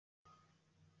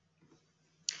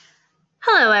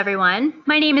Hello, everyone.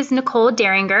 My name is Nicole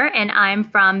Deringer, and I'm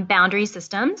from Boundary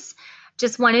Systems.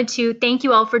 Just wanted to thank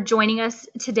you all for joining us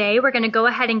today. We're going to go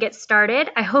ahead and get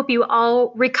started. I hope you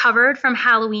all recovered from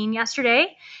Halloween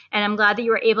yesterday, and I'm glad that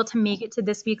you were able to make it to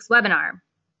this week's webinar.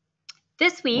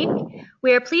 This week,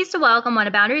 we are pleased to welcome one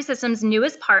of Boundary Systems'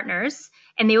 newest partners,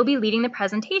 and they will be leading the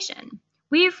presentation.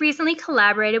 We've recently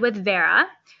collaborated with Vera,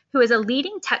 who is a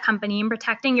leading tech company in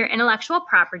protecting your intellectual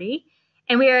property,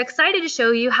 and we are excited to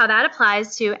show you how that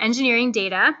applies to engineering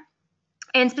data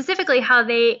and specifically how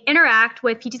they interact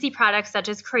with PTC products such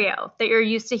as Creo that you're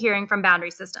used to hearing from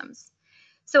Boundary Systems.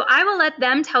 So I will let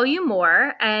them tell you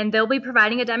more, and they'll be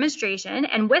providing a demonstration.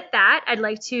 And with that, I'd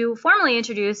like to formally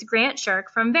introduce Grant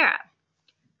Shirk from Vera.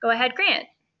 Go ahead, Grant.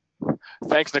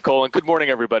 Thanks, Nicole, and good morning,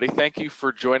 everybody. Thank you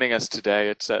for joining us today.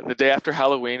 It's the day after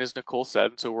Halloween, as Nicole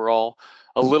said, so we're all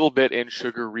a little bit in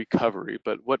sugar recovery,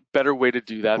 but what better way to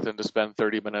do that than to spend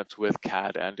 30 minutes with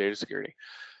CAD and data security?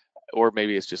 Or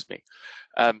maybe it's just me.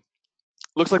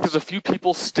 Looks like there's a few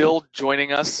people still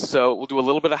joining us, so we'll do a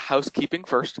little bit of housekeeping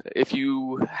first. If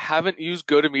you haven't used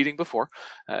GoToMeeting before,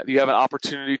 you have an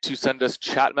opportunity to send us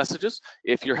chat messages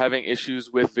if you're having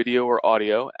issues with video or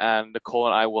audio, and Nicole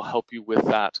and I will help you with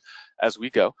that as we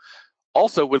go.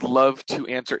 Also, would love to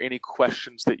answer any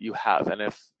questions that you have, and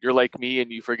if you're like me and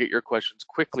you forget your questions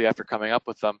quickly after coming up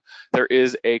with them, there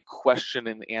is a question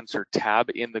and answer tab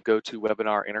in the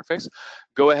GoToWebinar interface.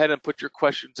 Go ahead and put your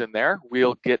questions in there.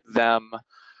 We'll get them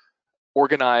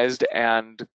organized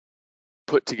and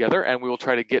put together, and we will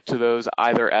try to get to those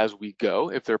either as we go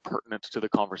if they're pertinent to the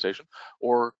conversation,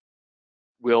 or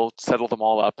we'll settle them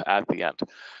all up at the end.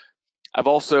 I've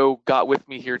also got with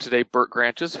me here today Bert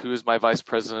Granches, who is my Vice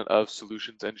President of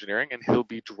Solutions Engineering, and he'll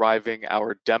be driving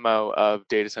our demo of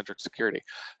data-centric security.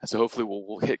 And so hopefully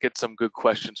we'll get some good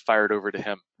questions fired over to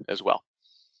him as well.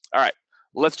 All right,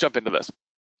 let's jump into this.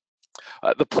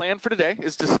 The plan for today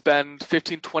is to spend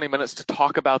 15-20 minutes to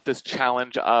talk about this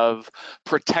challenge of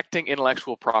protecting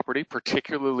intellectual property,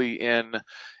 particularly in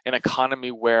an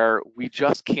economy where we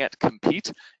just can't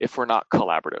compete if we're not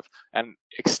collaborative, and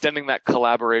extending that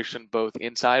collaboration both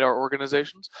inside our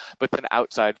organizations, but then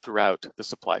outside throughout the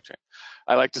supply chain.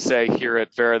 I like to say here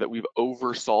at Vera that we've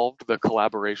oversolved the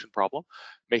collaboration problem,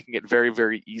 making it very,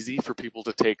 very easy for people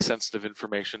to take sensitive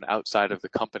information outside of the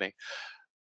company,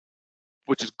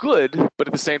 which is good, but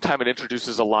at the same time, it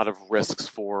introduces a lot of risks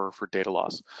for data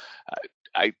loss.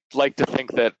 I like to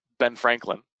think that Ben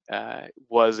Franklin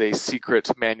was a secret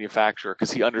manufacturer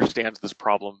because he understands this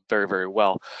problem very, very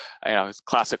well. You know, his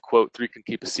classic quote, 3 can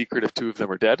keep a secret if 2 of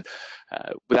them are dead.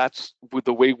 That's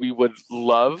the way we would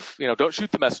love, don't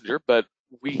shoot the messenger, but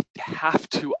we have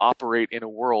to operate in a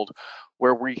world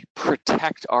where we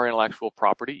protect our intellectual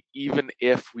property, even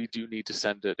if we do need to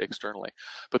send it externally.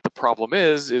 But the problem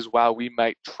is while we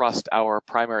might trust our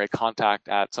primary contact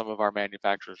at some of our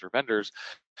manufacturers or vendors,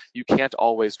 you can't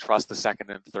always trust the second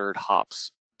and third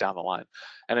hops down the line.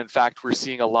 And in fact, we're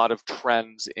seeing a lot of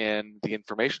trends in the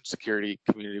information security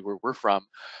community where we're from,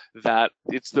 that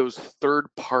it's those third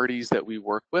parties that we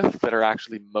work with that are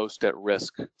actually most at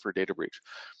risk for data breach.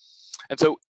 And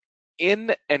so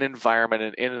in an environment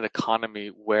and in an economy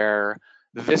where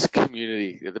this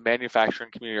community, the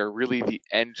manufacturing community, are really the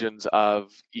engines of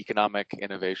economic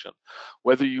innovation,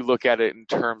 whether you look at it in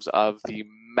terms of the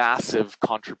massive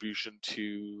contribution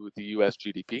to the US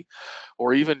GDP,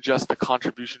 or even just the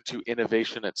contribution to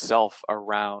innovation itself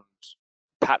around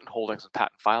patent holdings and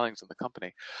patent filings in the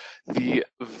company, the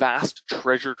vast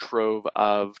treasure trove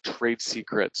of trade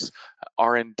secrets,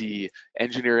 R&D,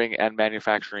 engineering and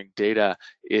manufacturing data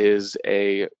is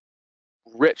a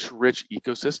rich, rich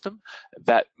ecosystem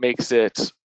that makes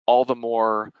it all the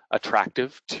more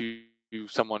attractive to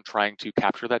someone trying to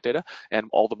capture that data, and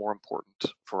all the more important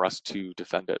for us to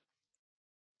defend it.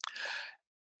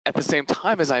 At the same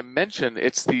time, as I mentioned,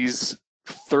 it's these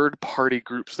third-party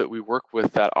groups that we work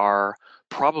with that are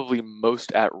probably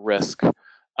most at risk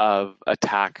of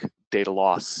attack, data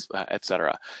loss,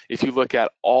 etc. If you look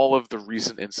at all of the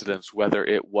recent incidents, whether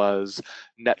it was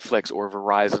Netflix or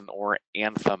Verizon or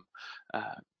Anthem,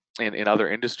 in other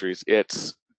industries,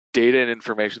 it's data and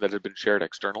information that had been shared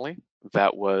externally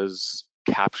that was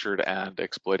captured and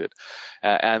exploited.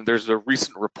 And there's a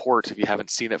recent report, if you haven't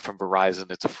seen it, from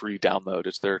Verizon, it's a free download.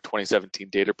 It's their 2017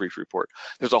 data breach report.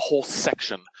 There's a whole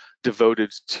section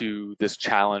devoted to this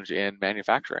challenge in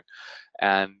manufacturing.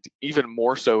 And even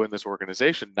more so in this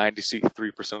organization,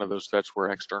 93% of those threats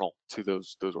were external to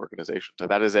those organizations. So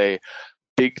that is a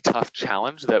big, tough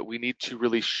challenge that we need to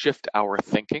really shift our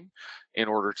thinking in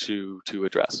order to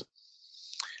address.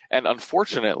 And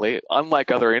unfortunately,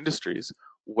 unlike other industries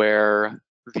where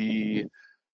the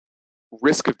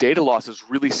risk of data loss is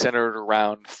really centered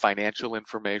around financial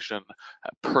information,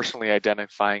 personally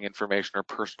identifying information, or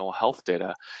personal health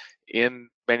data. In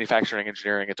manufacturing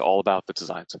engineering, it's all about the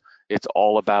designs. It's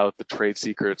all about the trade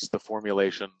secrets, the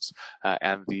formulations,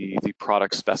 and the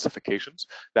product specifications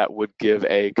that would give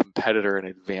a competitor an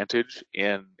advantage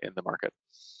in the market.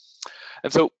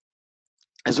 And so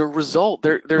as a result,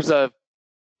 there's a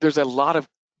lot of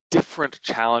different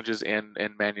challenges in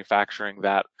manufacturing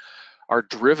that are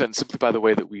driven simply by the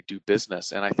way that we do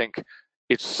business. And I think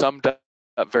it's summed up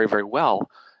very, very well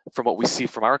from what we see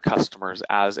from our customers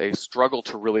as a struggle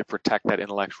to really protect that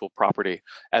intellectual property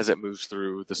as it moves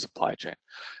through the supply chain.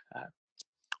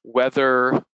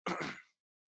 Whether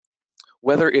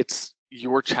it's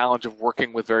your challenge of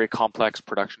working with very complex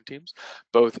production teams,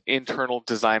 both internal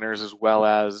designers as well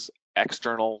as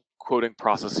external quoting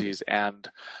processes and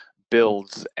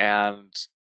builds and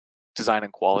design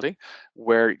and quality,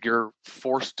 where you're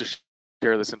forced to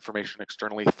share this information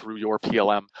externally through your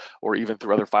PLM or even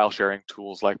through other file sharing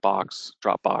tools like Box,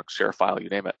 Dropbox, ShareFile, you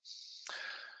name it.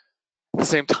 At the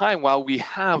same time, while we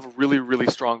have really, really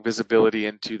strong visibility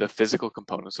into the physical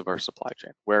components of our supply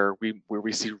chain, where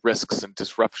we see risks and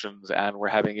disruptions and we're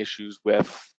having issues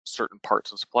with certain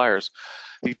parts and suppliers,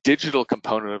 the digital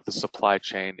component of the supply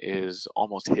chain is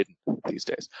almost hidden these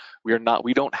days.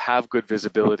 We don't have good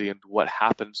visibility into what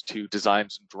happens to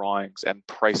designs and drawings and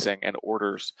pricing and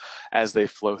orders as they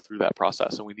flow through that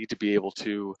process, and we need to be able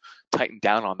to tighten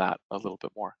down on that a little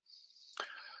bit more.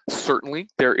 Certainly,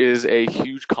 there is a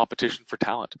huge competition for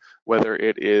talent, whether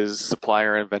it is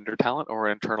supplier and vendor talent or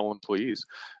internal employees.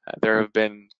 There have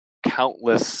been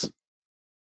countless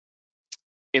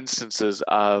instances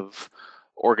of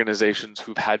organizations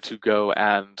who've had to go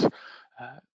and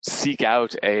seek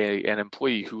out an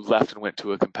employee who left and went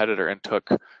to a competitor and took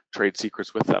trade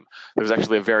secrets with them. There was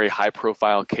actually a very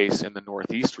high-profile case in the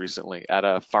Northeast recently at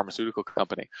a pharmaceutical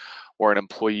company where an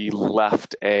employee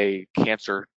left a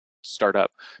cancer startup,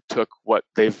 took what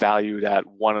they valued at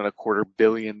 $1.25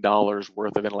 billion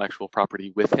worth of intellectual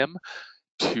property with him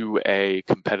to a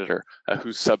competitor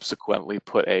who subsequently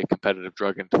put a competitive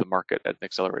drug into the market at an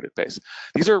accelerated pace.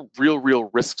 These are real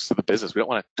risks to the business. We don't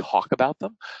want to talk about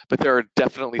them, but there are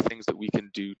definitely things that we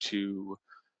can do to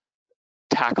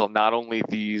tackle not only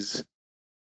these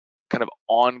kind of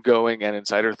ongoing and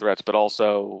insider threats, but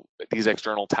also these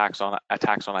external attacks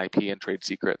on IP and trade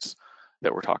secrets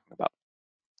that we're talking about.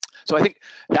 So I think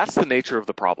that's the nature of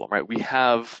the problem, right? We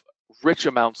have rich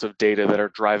amounts of data that are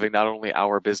driving not only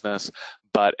our business,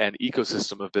 but an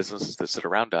ecosystem of businesses that sit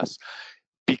around us.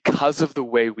 Because of the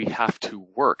way we have to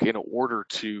work in order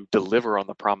to deliver on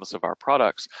the promise of our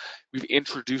products, we've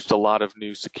introduced a lot of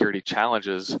new security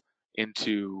challenges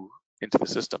into the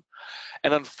system.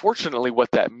 And unfortunately,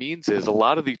 what that means is a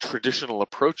lot of the traditional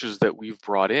approaches that we've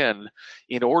brought in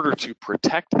order to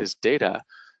protect this data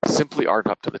simply aren't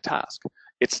up to the task.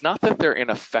 It's not that they're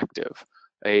ineffective.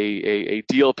 A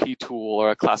DLP tool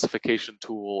or a classification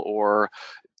tool or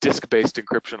disk-based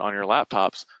encryption on your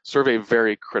laptops serve a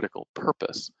very critical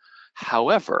purpose.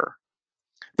 However,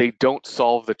 they don't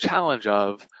solve the challenge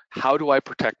of how do I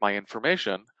protect my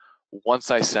information once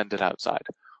I send it outside,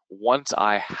 once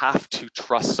I have to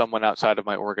trust someone outside of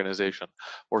my organization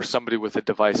or somebody with a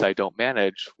device I don't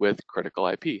manage with critical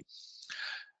IP.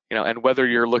 And whether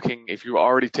you're looking, if you've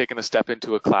already taken a step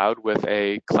into a cloud with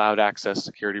a cloud access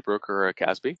security broker or a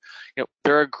CASB,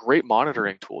 they're a great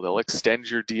monitoring tool. They'll extend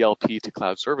your DLP to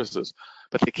cloud services,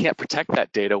 but they can't protect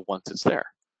that data once it's there.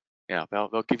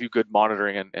 They'll give you good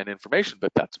monitoring and information,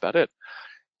 but that's about it.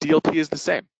 DLP is the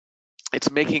same. It's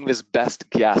making this best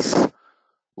guess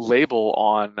label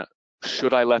on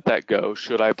should I let that go,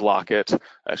 should I block it,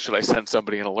 should I send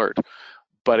somebody an alert.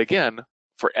 But again,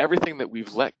 for everything that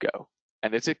we've let go,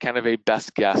 and it's a kind of a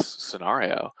best guess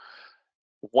scenario,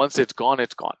 once it's gone,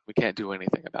 it's gone. We can't do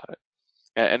anything about it.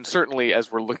 And certainly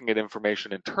as we're looking at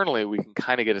information internally, we can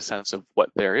kind of get a sense of what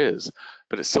there is,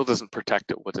 but it still doesn't protect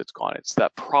it once it's gone. It's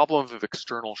that problem of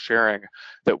external sharing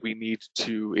that we need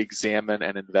to examine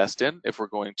and invest in if we're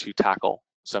going to tackle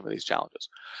some of these challenges.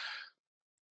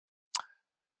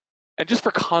 And just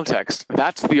for context,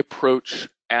 that's the approach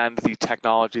and the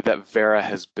technology that Vera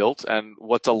has built and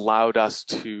what's allowed us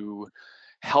to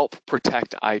help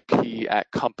protect IP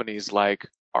at companies like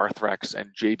Arthrex and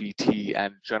JBT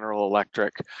and General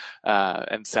Electric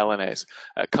and Celanese,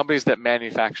 companies that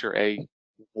manufacture a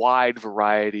wide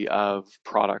variety of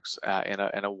products in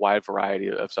a wide variety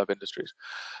of sub-industries.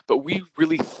 But we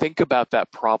really think about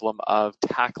that problem of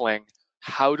tackling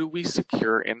how do we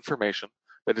secure information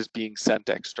that is being sent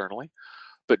externally,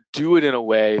 but do it in a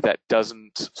way that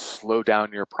doesn't slow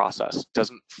down your process,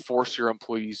 doesn't force your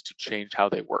employees to change how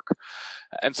they work.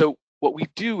 And so what we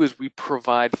do is we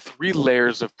provide 3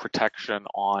 layers of protection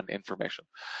on information.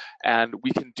 And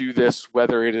we can do this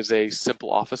whether it is a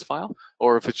simple office file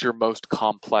or if it's your most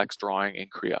complex drawing in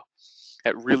Creo.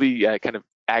 It really kind of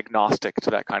agnostic to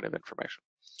that kind of information.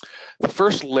 The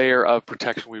first layer of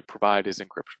protection we provide is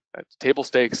encryption. It's table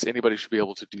stakes, anybody should be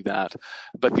able to do that,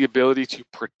 but the ability to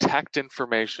protect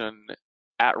information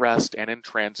at rest and in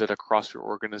transit across your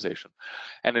organization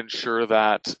and ensure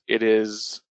that it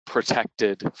is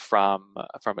protected from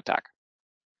attack.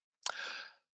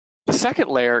 The second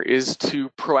layer is to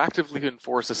proactively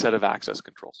enforce a set of access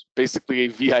controls, basically a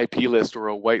VIP list or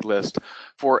a whitelist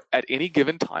for at any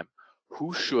given time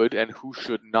who should and who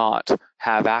should not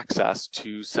have access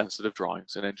to sensitive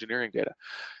drawings and engineering data.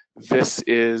 This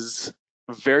is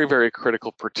very, very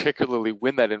critical, particularly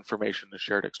when that information is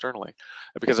shared externally.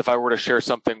 Because if I were to share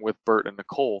something with Bert and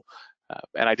Nicole,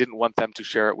 and I didn't want them to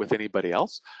share it with anybody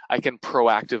else, I can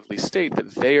proactively state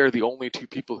that they are the only 2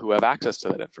 people who have access to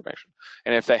that information.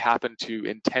 And if they happen to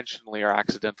intentionally or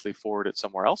accidentally forward it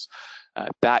somewhere else,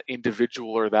 that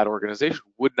individual or that organization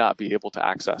would not be able to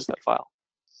access that file.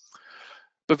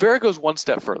 But Vera goes one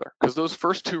step further, because those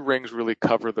first 2 rings really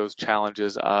cover those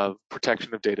challenges of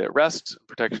protection of data at rest and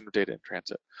protection of data in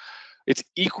transit. It's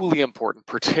equally important,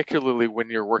 particularly when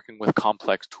you're working with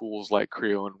complex tools like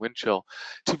Creo and Windchill,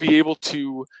 to be able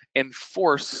to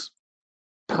enforce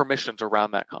permissions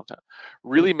around that content.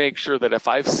 Really make sure that if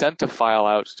I've sent a file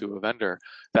out to a vendor,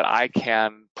 that I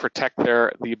can protect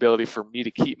the ability for me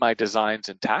to keep my designs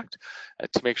intact,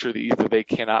 to make sure that either they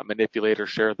cannot manipulate or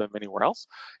share them anywhere else,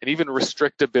 and even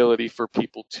restrict ability for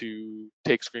people to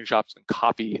take screenshots and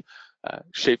copy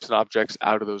shapes and objects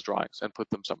out of those drawings and put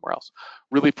them somewhere else.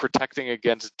 Really protecting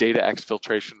against data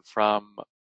exfiltration from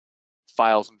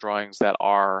files and drawings that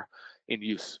are in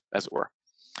use, as it were.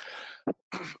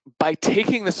 By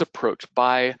taking this approach,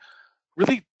 by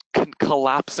really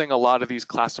collapsing a lot of these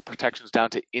class of protections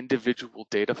down to individual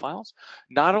data files,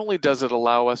 not only does it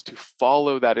allow us to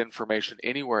follow that information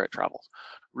anywhere it travels,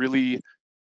 really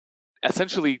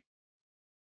essentially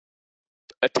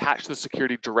attach the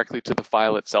security directly to the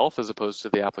file itself as opposed to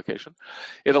the application.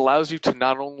 It allows you to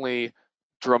not only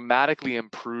dramatically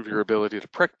improve your ability to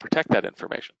protect that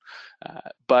information,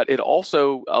 but it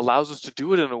also allows us to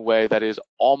do it in a way that is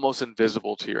almost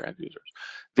invisible to your end users.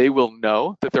 They will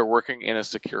know that they're working in a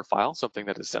secure file, something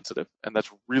that is sensitive, and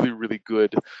that's really, really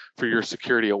good for your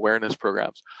security awareness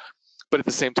programs. But at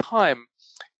the same time,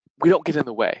 we don't get in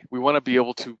the way. We want to be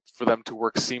able for them to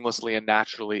work seamlessly and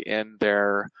naturally in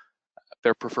their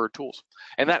preferred tools.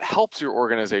 And that helps your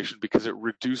organization because it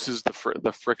reduces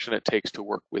the friction it takes to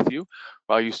work with you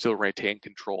while you still retain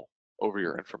control over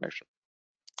your information.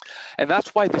 And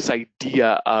that's why this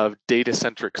idea of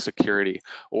data-centric security,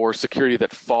 or security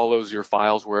that follows your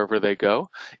files wherever they go,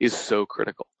 is so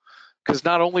critical. Because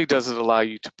not only does it allow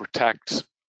you to protect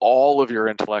all of your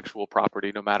intellectual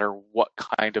property, no matter what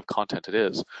kind of content it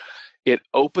is, it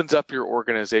opens up your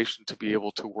organization to be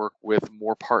able to work with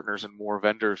more partners and more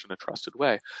vendors in a trusted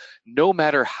way, no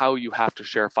matter how you have to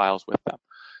share files with them.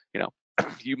 You know,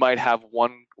 you might have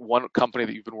one company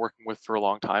that you've been working with for a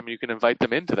long time, and you can invite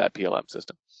them into that PLM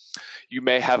system. You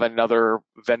may have another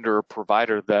vendor or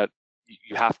provider that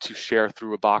you have to share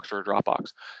through a box or a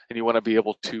Dropbox, and you want to be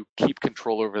able to keep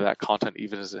control over that content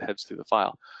even as it heads through the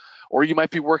file. Or you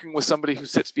might be working with somebody who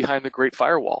sits behind the Great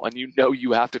Firewall, and you know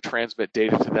you have to transmit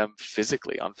data to them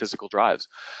physically on physical drives.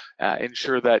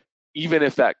 Ensure that even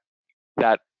if the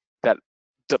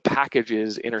package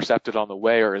is intercepted on the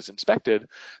way or is inspected,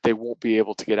 they won't be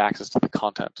able to get access to the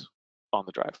content on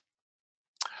the drive.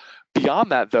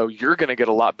 Beyond that, though, you're going to get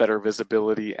a lot better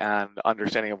visibility and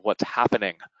understanding of what's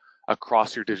happening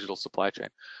across your digital supply chain.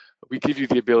 We give you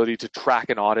the ability to track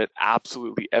and audit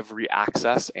absolutely every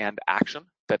access and action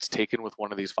that's taken with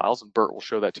one of these files, and Bert will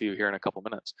show that to you here in a couple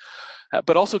minutes.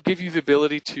 But also give you the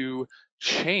ability to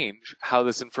change how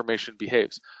this information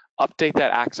behaves, update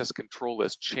that access control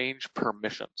list, change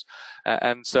permissions.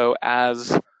 And so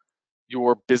as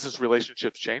your business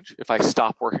relationships change, if I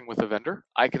stop working with a vendor,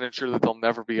 I can ensure that they'll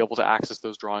never be able to access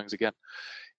those drawings again.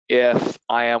 If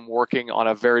I am working on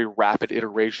a very rapid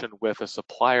iteration with a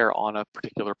supplier on a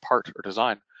particular part or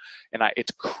design, and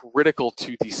it's critical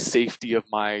to the safety of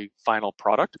my final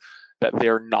product that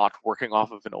they're not working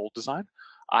off of an old design,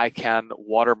 I can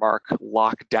watermark,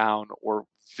 lock down, or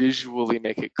visually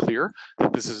make it clear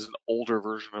that this is an older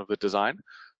version of the design.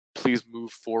 Please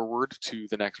move forward to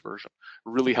the next version. It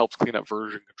really helps clean up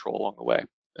version control along the way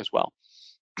as well.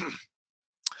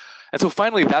 And so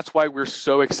finally, that's why we're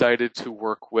so excited to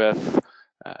work with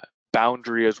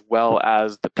Boundary as well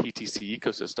as the PTC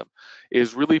ecosystem,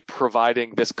 is really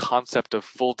providing this concept of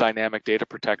full dynamic data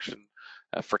protection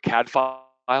for CAD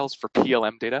files, for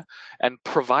PLM data, and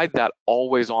provide that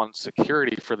always-on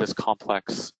security for this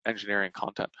complex engineering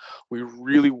content. We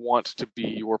really want to be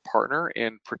your partner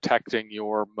in protecting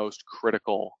your most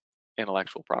critical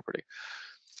intellectual property.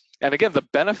 And again, the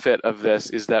benefit of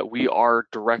this is that we are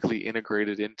directly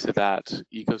integrated into that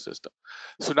ecosystem.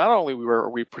 So not only are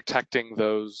we protecting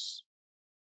those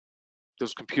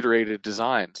computer-aided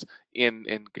designs in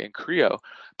Creo,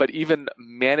 but even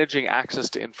managing access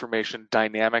to information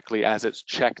dynamically as it's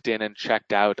checked in and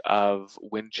checked out of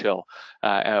Windchill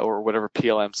or whatever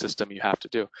PLM system you have to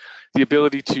do. The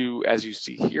ability to, as you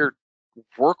see here,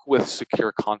 work with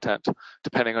secure content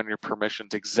depending on your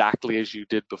permissions exactly as you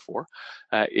did before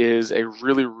is a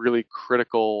really, really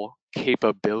critical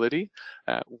capability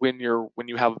when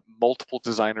you have multiple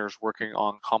designers working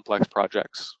on complex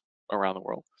projects around the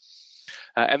world.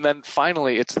 And then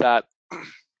finally, it's that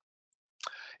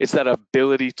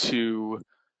ability to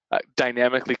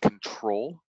dynamically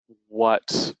control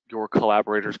what your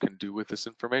collaborators can do with this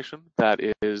information that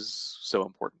is so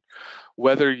important.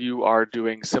 Whether you are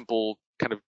doing simple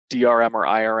kind of DRM or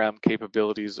IRM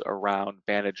capabilities around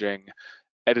managing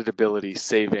editability,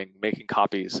 saving, making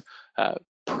copies,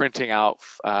 printing out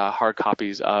hard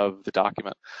copies of the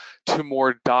document, to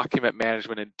more document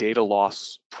management and data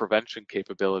loss prevention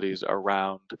capabilities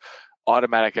around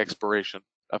automatic expiration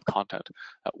of content,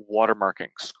 watermarking,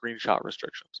 screenshot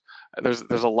restrictions.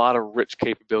 There's a lot of rich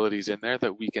capabilities in there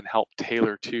that we can help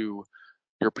tailor to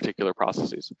your particular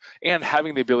processes. And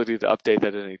having the ability to update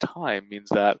that at any time means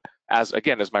that as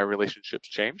my relationships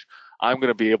change, I'm going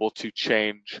to be able to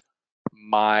change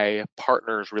my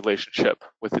partner's relationship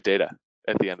with the data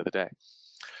at the end of the day.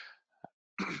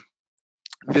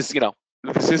 This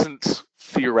isn't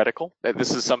theoretical.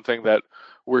 This is something that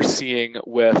we're seeing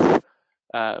with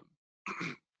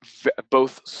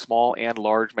both small and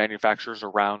large manufacturers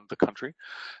around the country.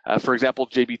 For example,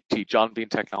 JBT, John Bean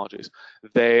Technologies,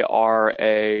 they are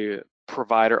a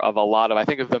provider of a lot of, I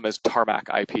think of them as tarmac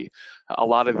IP, a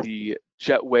lot of the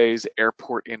jetways,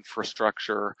 airport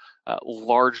infrastructure,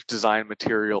 large design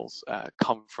materials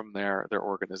come from their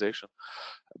organization.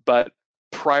 But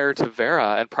prior to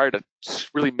Vera and prior to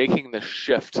really making the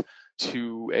shift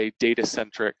to a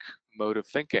data-centric mode of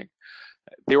thinking,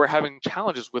 they were having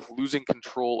challenges with losing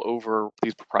control over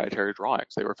these proprietary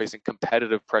drawings. They were facing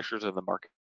competitive pressures in the market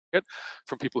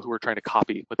from people who were trying to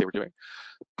copy what they were doing.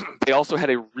 They also had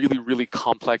a really, really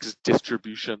complex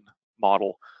distribution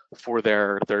model for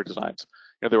their designs.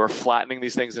 They were flattening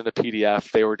these things into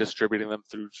PDF. They were distributing them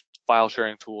through file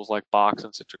sharing tools like Box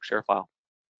and Citrix ShareFile.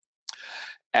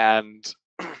 And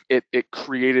it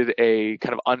created a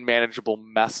kind of unmanageable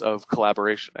mess of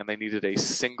collaboration, and they needed a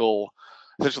single,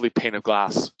 essentially, pane of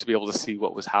glass to be able to see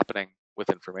what was happening with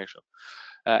information.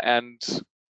 And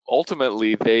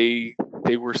ultimately, they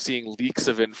were seeing leaks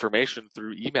of information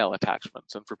through email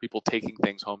attachments and for people taking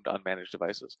things home to unmanaged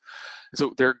devices.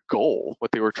 So their goal,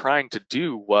 what they were trying to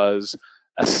do, was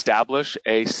establish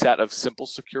a set of simple,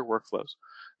 secure workflows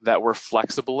that were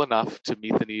flexible enough to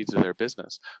meet the needs of their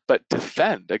business, but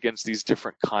defend against these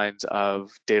different kinds of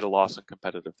data loss and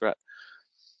competitive threat.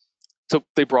 So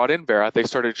they brought in Vera. They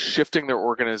started shifting their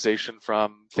organization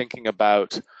from thinking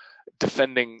about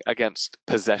defending against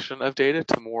possession of data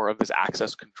to more of this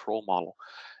access control model.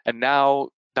 And now,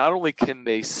 not only can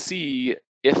they see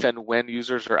if and when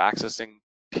users are accessing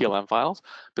PLM files,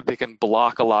 but they can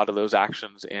block a lot of those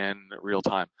actions in real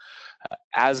time.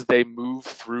 As they move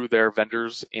through their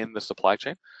vendors in the supply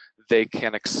chain, they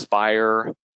can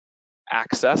expire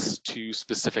access to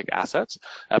specific assets,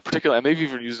 particularly, and they've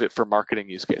even used it for marketing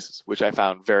use cases, which I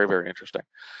found very, very interesting.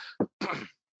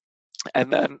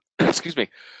 And then, excuse me,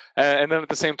 and then at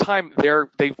the same time,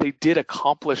 they did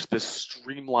accomplish this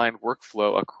streamlined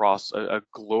workflow across a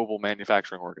global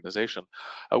manufacturing organization,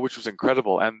 which was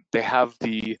incredible. And they have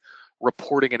the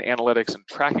reporting and analytics and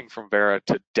tracking from Vera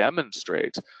to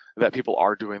demonstrate that people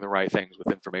are doing the right things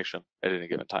with information at any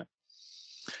given time.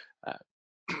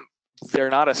 They're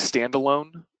not a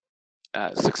standalone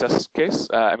success case.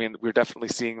 I mean, we're definitely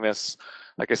seeing this,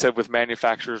 like I said, with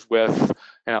manufacturers with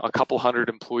a couple hundred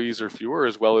employees or fewer,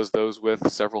 as well as those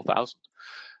with several thousand.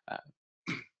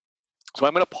 So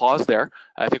I'm going to pause there.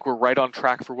 I think we're right on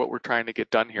track for what we're trying to get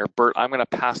done here. Bert, I'm going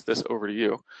to pass this over to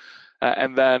you.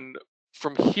 And then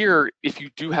from here, if you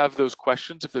do have those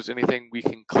questions, if there's anything we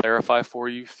can clarify for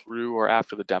you through or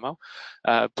after the demo,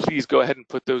 please go ahead and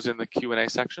put those in the Q&A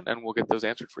section and we'll get those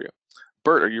answered for you.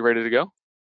 Bert, are you ready to go?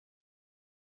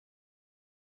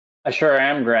 I sure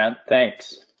am, Grant.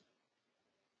 Thanks.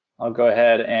 I'll go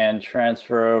ahead and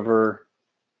transfer over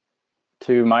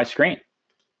to my screen.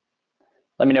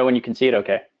 Let me know when you can see it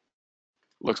okay.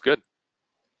 Looks good.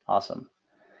 Awesome.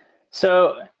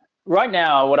 So right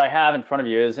now, what I have in front of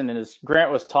you is, and as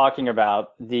Grant was talking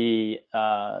about, the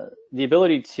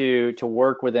ability to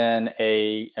work within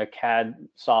a CAD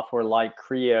software like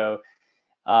Creo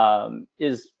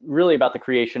is really about the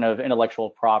creation of intellectual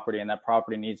property, and that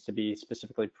property needs to be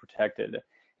specifically protected.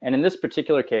 And in this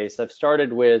particular case, I've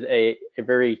started with a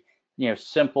very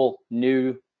simple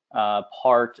new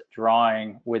part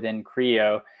drawing within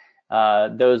Creo.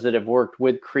 Those that have worked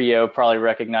with Creo probably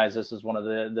recognize this as one of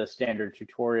the standard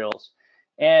tutorials.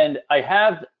 And I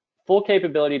have full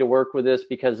capability to work with this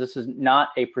because this is not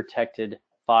a protected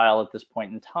file at this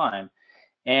point in time.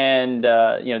 And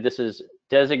this is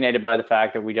designated by the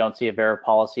fact that we don't see a Vera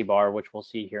policy bar, which we'll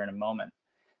see here in a moment.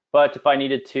 But if I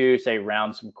needed to, say,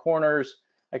 round some corners,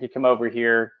 I could come over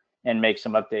here and make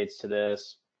some updates to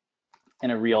this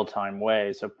in a real-time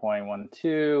way. So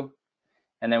 0.12,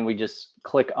 and then we just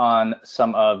click on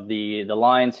some of the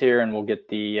lines here, and we'll get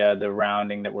the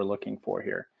rounding that we're looking for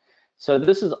here. So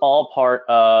this is all part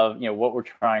of what we're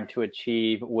trying to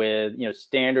achieve with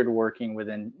standard working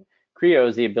within Creo,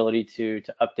 is the ability to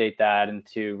update that and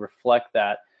to reflect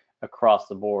that across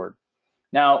the board.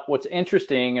 Now, what's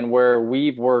interesting, and where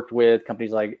we've worked with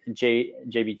companies like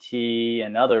JBT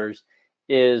and others,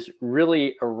 is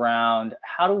really around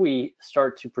how do we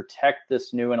start to protect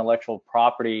this new intellectual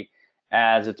property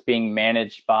as it's being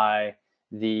managed by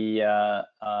the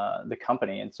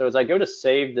company. And so as I go to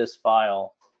save this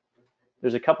file,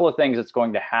 there's a couple of things that's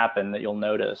going to happen that you'll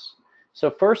notice.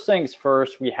 So first things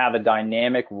first, we have a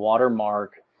dynamic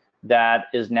watermark that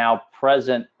is now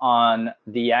present on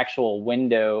the actual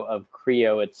window of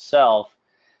Creo itself,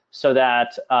 so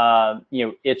that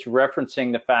it's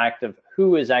referencing the fact of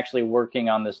who is actually working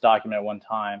on this document at one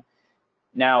time.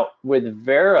 Now with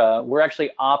Vera, we're actually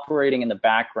operating in the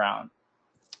background.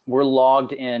 We're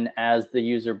logged in as the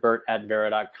user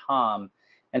bert@vera.com.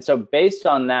 And so based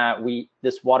on that,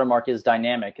 this watermark is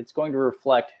dynamic. It's going to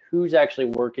reflect who's actually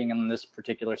working on this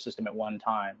particular system at one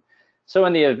time. So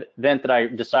in the event that I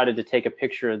decided to take a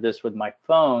picture of this with my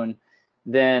phone,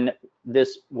 then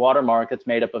this watermark that's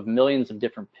made up of millions of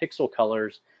different pixel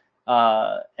colors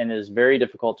and is very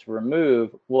difficult to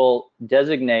remove will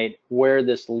designate where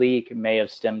this leak may have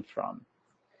stemmed from.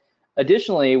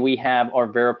 Additionally, we have our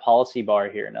Vera policy bar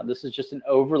here. Now this is just an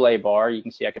overlay bar. You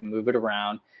can see I can move it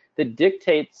around, that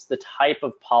dictates the type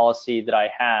of policy that I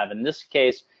have. In this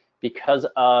case, because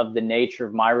of the nature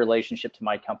of my relationship to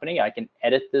my company, I can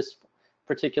edit this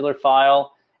particular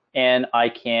file, and I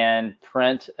can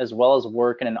print as well as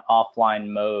work in an offline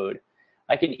mode.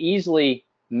 I can easily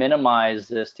minimize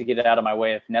this to get it out of my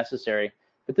way if necessary,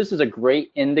 but this is a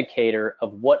great indicator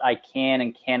of what I can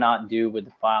and cannot do with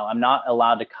the file. I'm not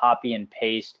allowed to copy and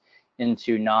paste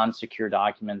into non-secure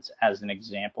documents, as an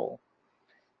example.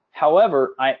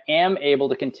 However, I am able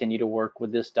to continue to work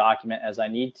with this document as I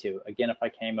need to. Again, if I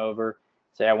came over,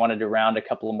 say I wanted to round a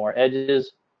couple of more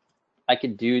edges, I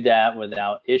could do that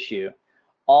without issue,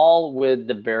 all with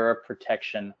the Vera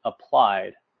protection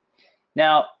applied.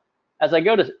 Now, as I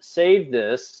go to save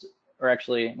this, or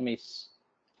actually, let me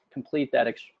complete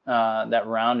that that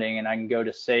rounding, and I can go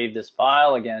to save this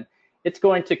file again, it's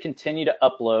going to continue to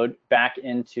upload back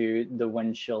into the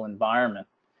Windchill environment.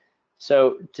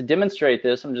 So to demonstrate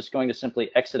this, I'm just going to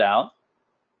simply exit out,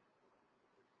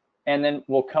 and then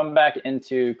we'll come back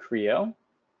into Creo.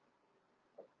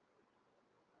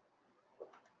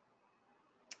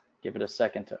 Give it a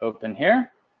second to open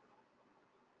here.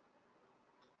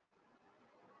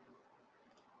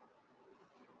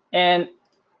 And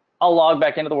I'll log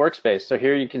back into the workspace. So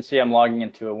here you can see I'm logging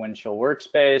into a Windchill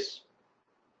workspace.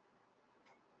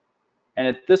 And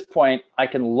at this point, I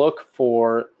can look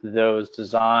for those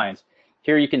designs.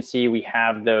 Here you can see we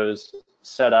have those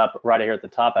set up right here at the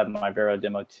top. I have my Vera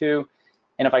Demo 2.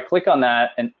 And if I click on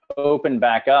that and open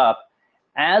back up,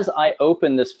 as I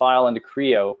open this file into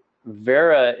Creo,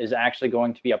 Vera is actually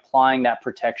going to be applying that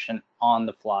protection on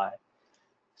the fly.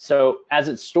 So as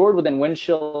it's stored within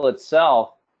Windchill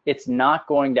itself, it's not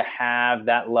going to have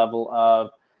that level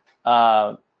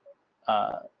of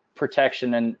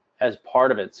protection and as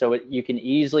part of it. So you can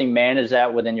easily manage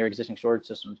that within your existing storage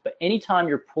systems. But anytime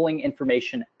you're pulling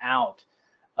information out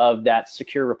of that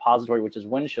secure repository, which is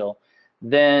Windchill,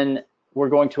 then we're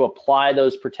going to apply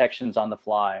those protections on the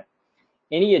fly.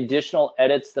 Any additional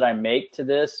edits that I make to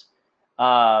this,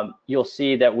 you'll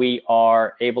see that we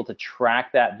are able to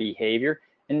track that behavior.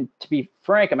 And to be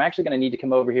frank, I'm actually going to need to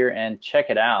come over here and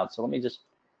check it out. So let me just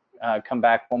come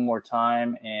back one more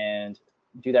time and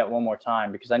do that one more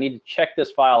time because I need to check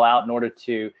this file out in order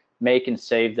to make and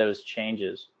save those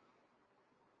changes.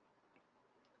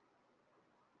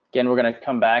 Again, we're going to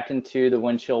come back into the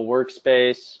Windchill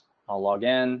workspace. I'll log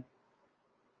in.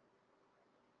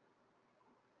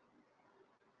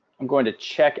 I'm going to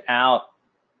check out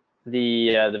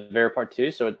the Vera part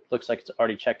 2, so it looks like it's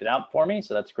already checked it out for me,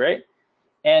 so that's great.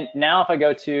 And now if I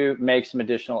go to make some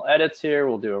additional edits here,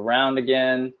 we'll do a round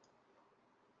again.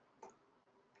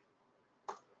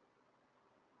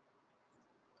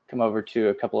 Come over to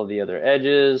a couple of the other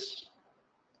edges.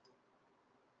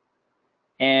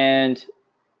 And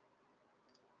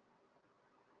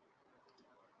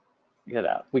get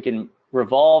out. We can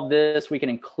revolve this. We can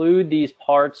include these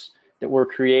parts that we're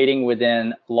creating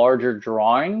within larger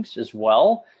drawings as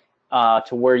well,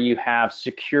 to where you have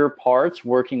secure parts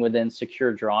working within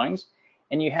secure drawings.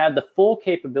 And you have the full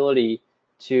capability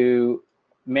to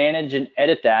manage and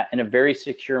edit that in a very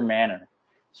secure manner,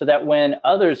 so that when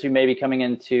others who may be coming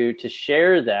in to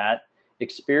share that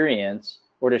experience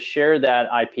or to share that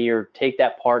IP or take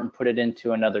that part and put it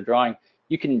into another drawing,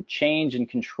 you can change and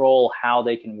control how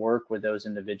they can work with those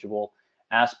individual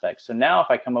aspects. So now if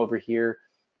I come over here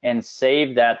and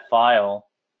save that file,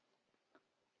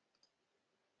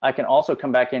 I can also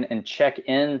come back in and check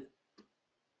in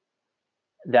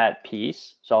that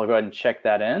piece. So I'll go ahead and check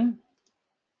that in.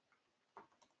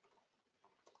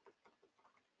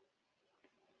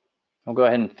 We'll go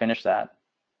ahead and finish that.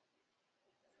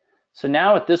 So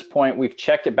now at this point, we've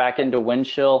checked it back into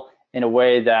Windchill in a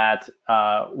way that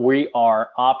we are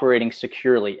operating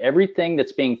securely. Everything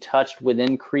that's being touched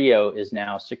within Creo is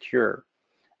now secure.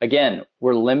 Again,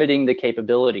 we're limiting the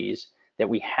capabilities that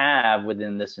we have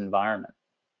within this environment.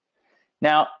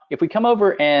 Now, if we come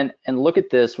over and look at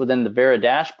this within the Vera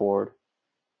dashboard,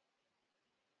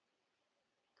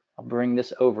 I'll bring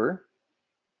this over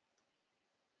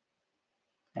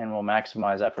and we'll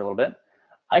maximize that for a little bit.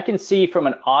 I can see from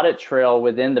an audit trail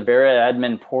within the Vera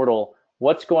admin portal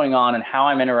what's going on and how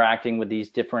I'm interacting with these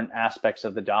different aspects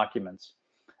of the documents.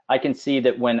 I can see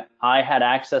that when I had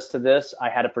access to this, I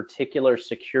had a particular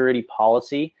security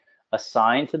policy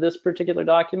assigned to this particular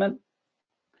document.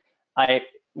 I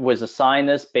was assigned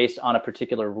this based on a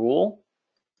particular rule.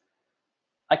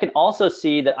 I can also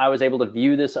see that I was able to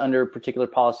view this under a particular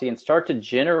policy and start to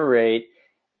generate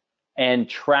and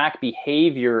track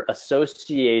behavior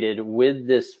associated with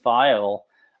this file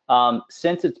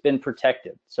since it's been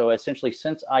protected. So essentially,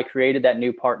 since I created that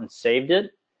new part and saved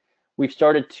it, we've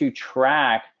started to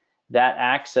track that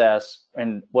access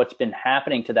and what's been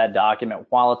happening to that document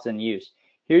while it's in use.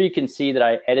 Here you can see that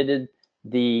I edited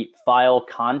the file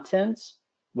contents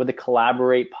with a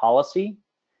collaborate policy.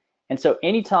 And so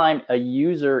anytime a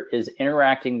user is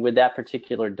interacting with that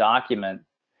particular document,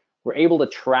 we're able to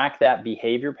track that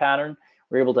behavior pattern.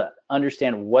 We're able to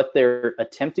understand what they're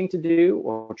attempting to do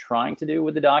or trying to do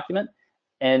with the document,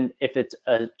 and if it's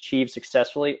achieved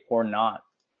successfully or not.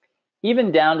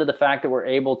 Even down to the fact that we're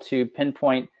able to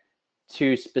pinpoint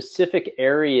to specific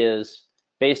areas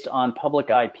based on public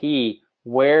IP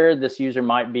where this user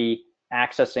might be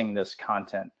accessing this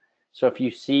content. So if you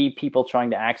see people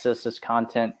trying to access this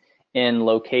content in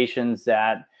locations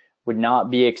that would not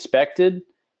be expected,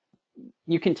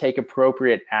 you can take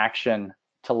appropriate action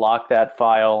to lock that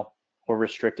file or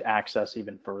restrict access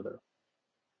even further.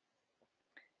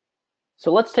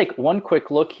 So let's take one quick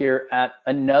look here at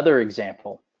another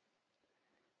example.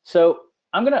 So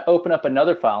I'm going to open up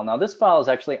another file. Now this file is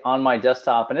actually on my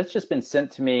desktop and it's just been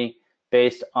sent to me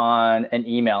based on an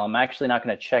email. I'm actually not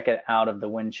going to check it out of the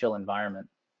Windchill environment.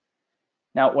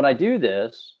 Now when I do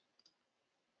this,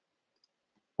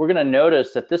 we're going to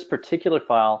notice that this particular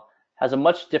file has a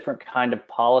much different kind of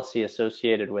policy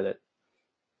associated with it.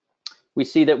 We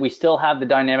see that we still have the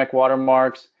dynamic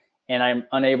watermarks, and I'm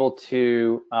unable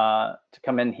to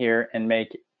come in here and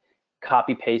make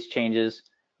copy paste changes.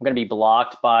 I'm going to be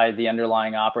blocked by the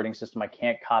underlying operating system. I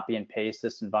can't copy and paste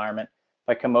this environment.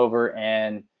 If I come over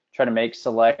and try to make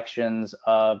selections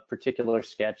of particular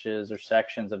sketches or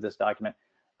sections of this document,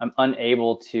 I'm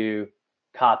unable to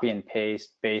copy and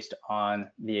paste based on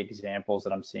the examples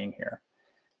that I'm seeing here.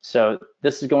 So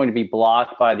this is going to be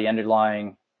blocked by the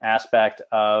underlying aspect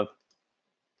of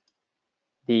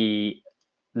the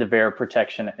Vera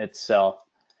protection itself.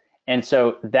 And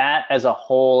so that as a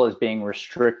whole is being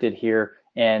restricted here,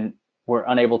 and we're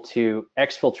unable to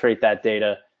exfiltrate that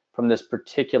data from this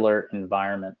particular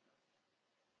environment.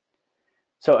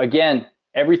 So again,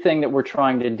 everything that we're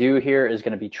trying to do here is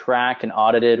going to be tracked and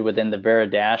audited within the Vera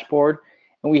dashboard.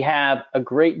 And we have a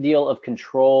great deal of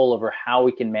control over how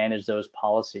we can manage those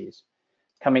policies.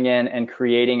 Coming in and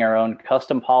creating our own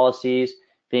custom policies,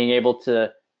 being able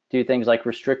to do things like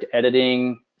restrict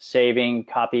editing, saving,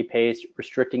 copy, paste,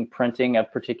 restricting printing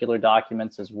of particular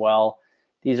documents as well.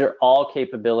 These are all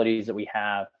capabilities that we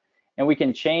have. And we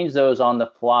can change those on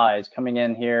the flies, coming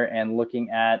in here and looking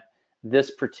at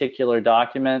this particular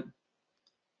document.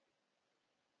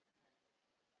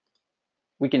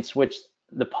 We can switch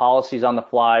the policies on the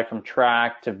fly from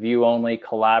track to view only,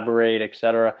 collaborate,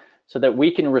 etc., so that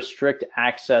we can restrict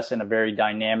access in a very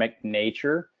dynamic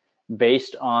nature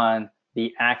based on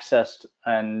the access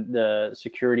and the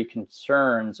security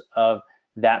concerns of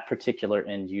that particular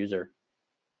end user.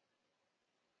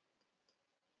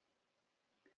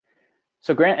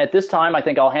 So Grant, at this time, I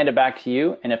think I'll hand it back to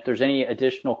you. And if there's any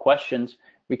additional questions,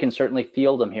 we can certainly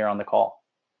field them here on the call.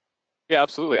 Yeah,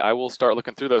 absolutely. I will start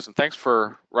looking through those. And thanks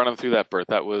for running through that, Bert.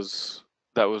 That was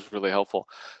really helpful.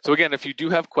 So again, if you do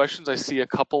have questions, I see a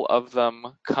couple of them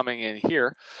coming in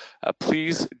here.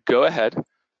 Please go ahead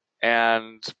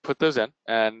and put those in.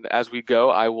 And as we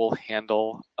go, I will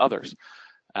handle others.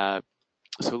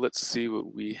 So let's see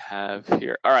what we have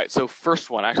here. All right, so first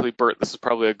one, actually, Bert, this is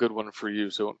probably a good one for you,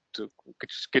 so to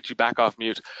get you back off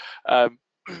mute.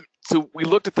 So we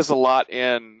looked at this a lot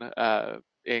in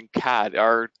CAD.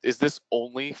 Is this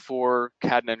only for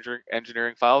CAD and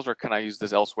engineering files, or can I use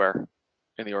this elsewhere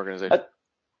in the organization?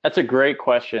 That's a great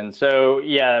question. So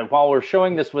yeah, while we're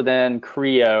showing this within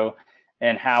Creo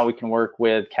and how we can work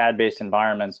with CAD-based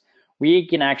environments, we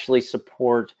can actually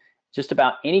support just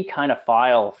about any kind of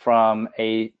file from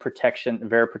a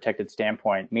Vera protected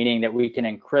standpoint, meaning that we can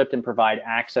encrypt and provide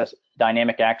access,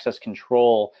 dynamic access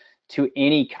control to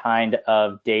any kind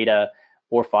of data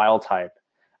or file type.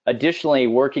 Additionally,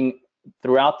 working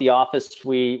throughout the Office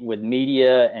suite with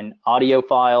media and audio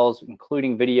files,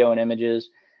 including video and images,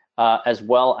 as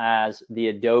well as the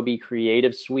Adobe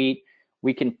Creative Suite,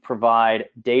 we can provide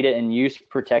data and use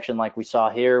protection like we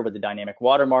saw here with the dynamic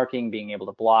watermarking, being able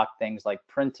to block things like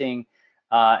printing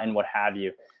and what have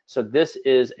you. So this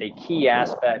is a key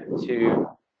aspect to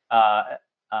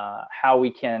how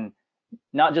we can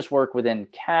not just work within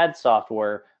CAD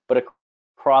software, but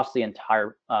across the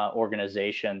entire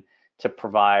organization to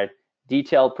provide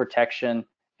detailed protection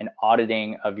and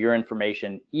auditing of your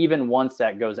information, even once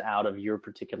that goes out of your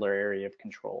particular area of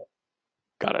control.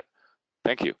 Got it.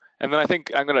 Thank you. And then I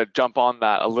think I'm going to jump on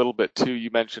that a little bit too.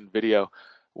 You mentioned video.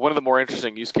 One of the more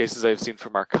interesting use cases I've seen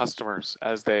from our customers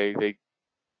as they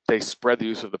spread the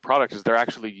use of the product is they're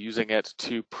actually using it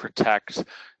to protect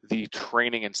the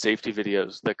training and safety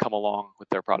videos that come along with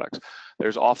their products.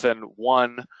 There's often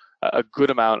a good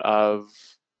amount of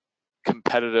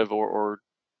competitive or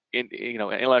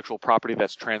intellectual property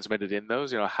that's transmitted in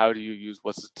those. How do you use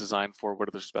what's it designed for? What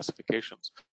are their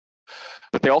specifications?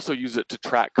 But they also use it to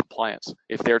track compliance.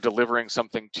 If they're delivering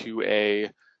something to a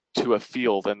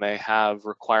field and they have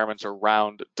requirements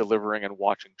around delivering and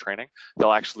watching training,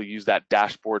 they'll actually use that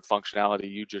dashboard functionality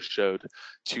you just showed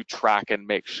to track and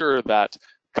make sure that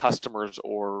customers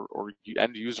or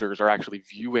end users are actually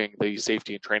viewing the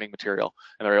safety and training material,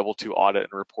 and they're able to audit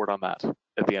and report on that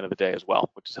at the end of the day as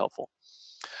well, which is helpful.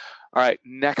 All right,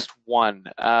 next one.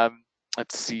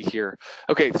 Let's see here.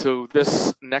 Okay, so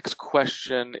this next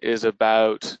question is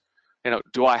about,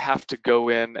 do I have to go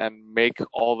in and make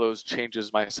all those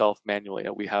changes myself manually?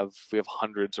 We have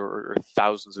hundreds or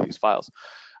thousands of these files.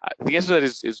 The answer to that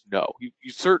is no.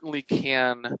 You certainly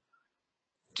can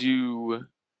do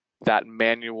that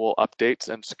manual updates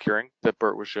and securing that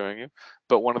Bert was showing you,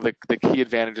 but one of the key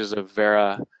advantages of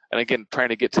Vera, and again, trying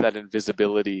to get to that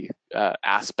invisibility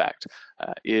aspect,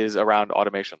 is around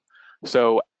automation.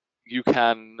 So you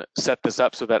can set this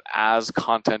up so that as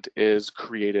content is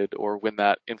created or when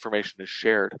that information is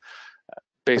shared,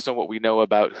 based on what we know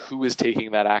about who is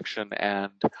taking that action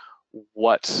and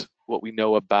what we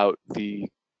know about the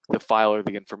file or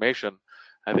the information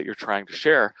that you're trying to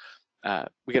share,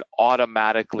 we can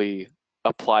automatically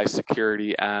apply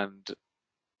security and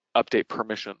update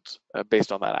permissions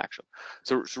based on that action.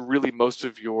 So really most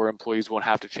of your employees won't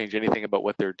have to change anything about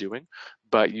what they're doing,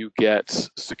 but you get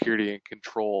security and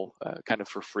control kind of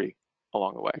for free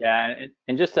along the way. Yeah,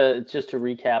 and just to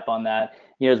recap on that,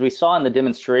 as we saw in the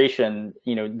demonstration,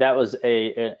 that was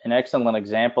an excellent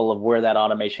example of where that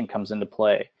automation comes into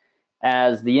play.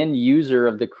 As the end user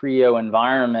of the Creo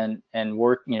environment and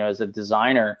work, as a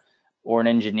designer or an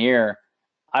engineer,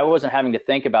 I wasn't having to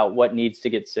think about what needs to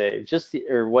get saved,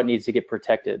 or what needs to get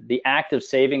protected. The act of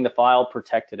saving the file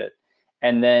protected it,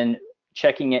 and then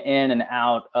checking it in and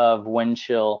out of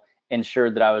Windchill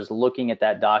ensured that I was looking at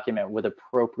that document with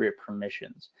appropriate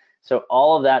permissions. So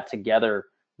all of that together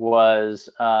was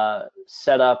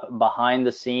set up behind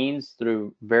the scenes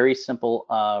through very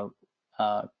simple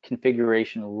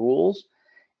configuration rules.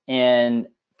 And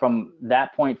from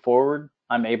that point forward,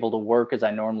 I'm able to work as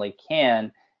I normally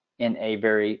can in a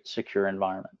very secure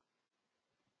environment.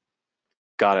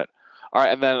 Got it. All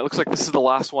right, and then it looks like this is the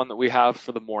last one that we have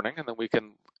for the morning, and then we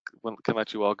can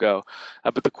let you all go.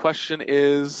 But the question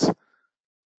is,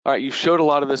 all right, you showed a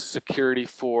lot of this security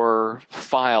for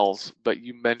files, but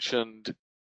you mentioned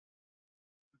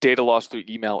data loss through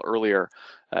email earlier.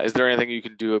 Is there anything you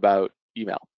can do about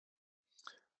email?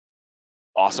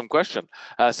 Awesome question.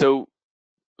 So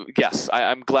yes,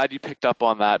 I'm glad you picked up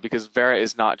on that, because Vera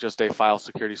is not just a file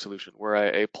security solution. We're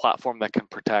a platform that can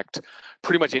protect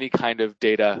pretty much any kind of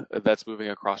data that's moving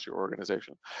across your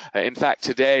organization. In fact,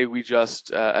 today we just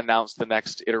announced the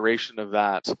next iteration of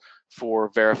that for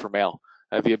Vera for Mail.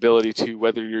 The ability to,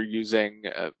 whether you're using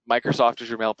Microsoft as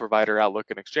your mail provider, Outlook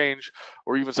and Exchange,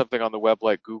 or even something on the web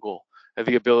like Google,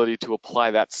 the ability to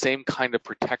apply that same kind of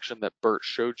protection that Bert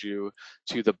showed you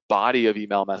to the body of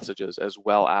email messages, as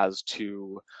well as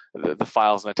to the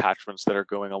files and attachments that are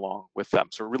going along with them.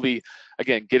 So really,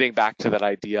 again, getting back to that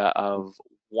idea of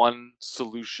one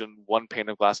solution, one pane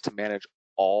of glass to manage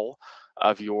all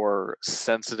of your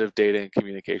sensitive data and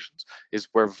communications is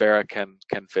where Vera can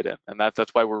fit in. And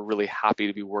that's why we're really happy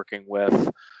to be working with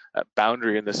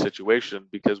Boundary in this situation,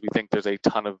 because we think there's a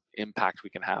ton of impact we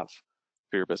can have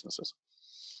for your businesses.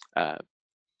 All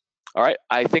right,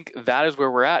 I think that is where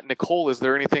we're at. Nicole, is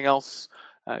there anything else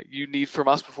you need from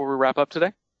us before we wrap up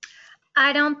today?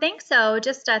 I don't think so.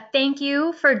 Just a thank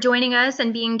you for joining us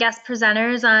and being guest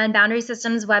presenters on Boundary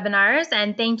Systems webinars,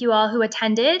 and thank you all who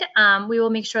attended. We will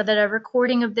make sure that a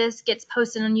recording of this gets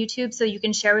posted on YouTube so you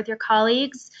can share with your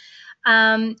colleagues.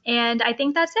 And I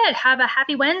think that's it. Have a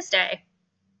happy Wednesday.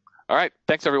 All right,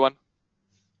 thanks everyone.